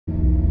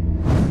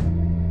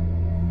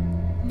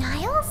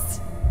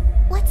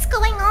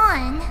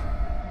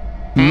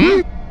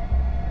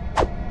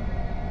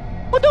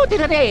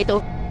nakatira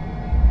rito.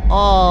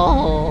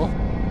 Oh.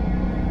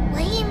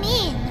 What do you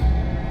mean?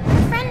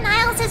 My friend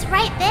Niles is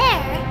right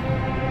there.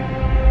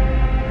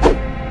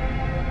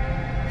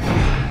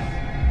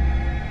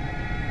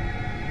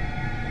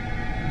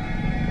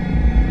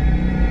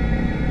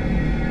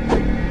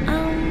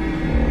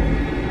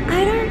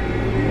 I don't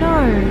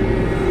know.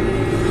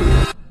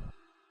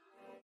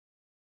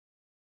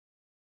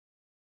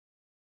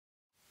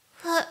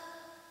 What?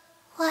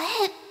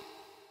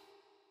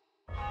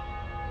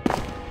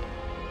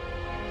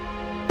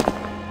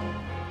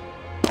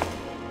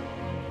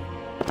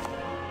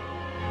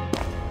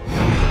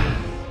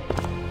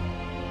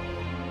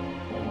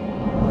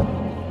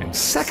 And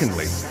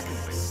secondly,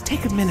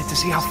 take a minute to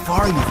see how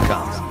far you've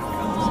come.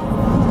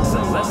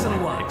 So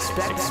lesson one,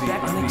 expect the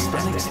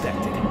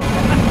unexpected.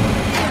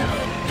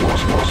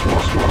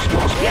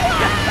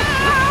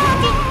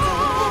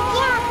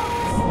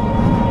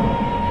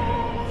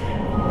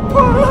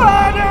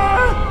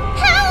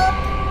 Help!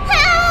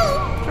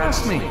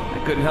 Trust me, I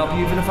couldn't help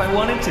you even if I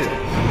wanted to.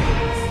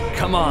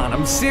 Come on,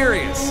 I'm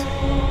serious.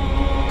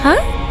 Huh?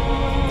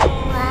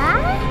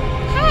 What?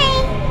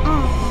 Hey!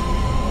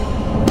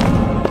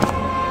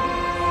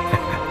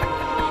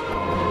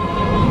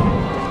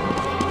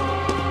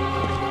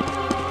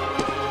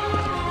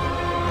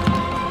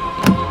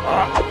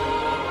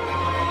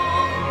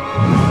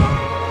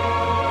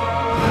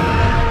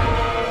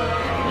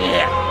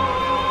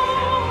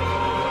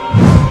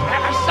 The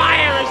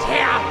Messiah is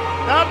here!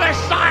 The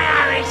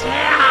Messiah is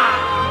here!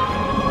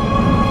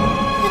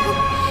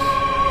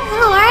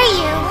 Who are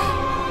you?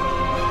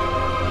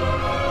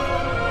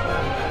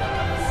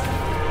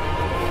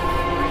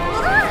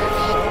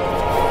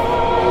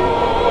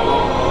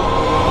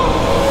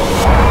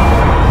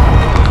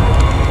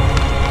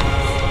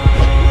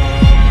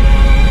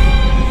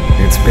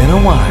 It's been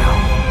a while,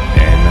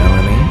 eh,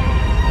 Melanie?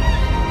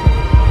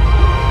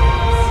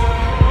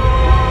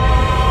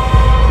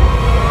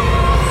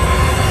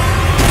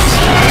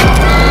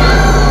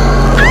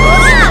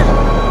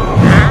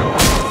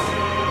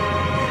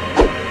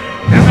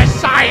 The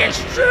Messiah's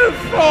true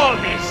form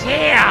is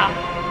here!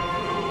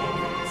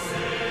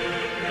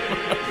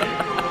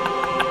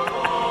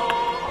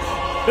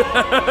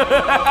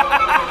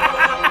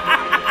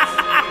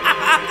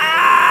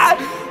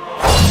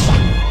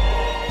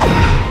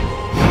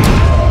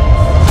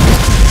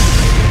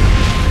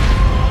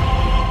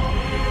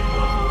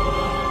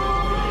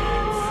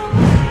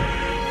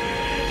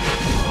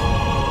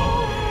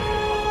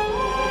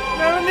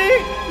 Melanie,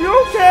 you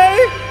okay?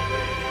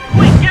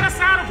 Quick, get us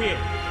out of here!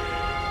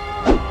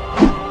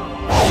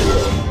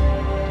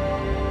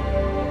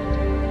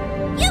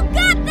 You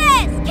got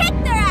this! Kick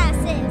their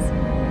asses!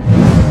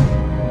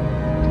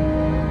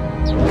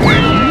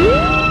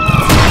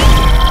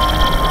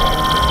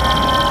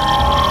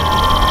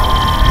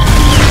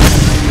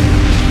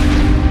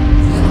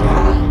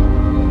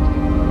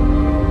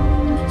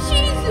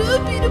 She's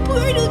up in a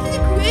part of the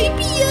great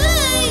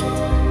beyond!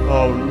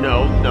 Oh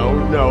no, no,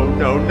 no,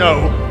 no, no!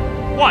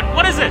 What?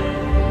 What is it?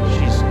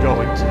 She's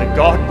going to the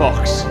God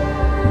Box.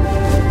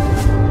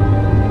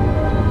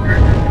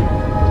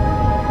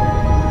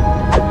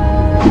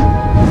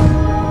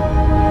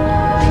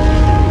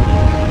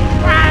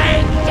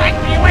 Hey, take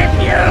me with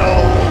you!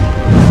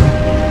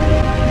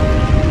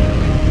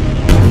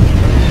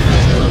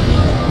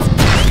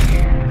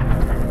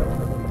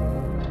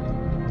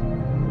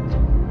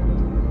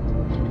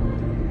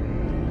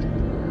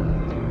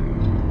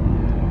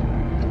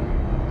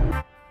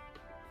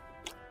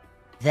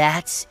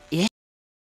 That's it?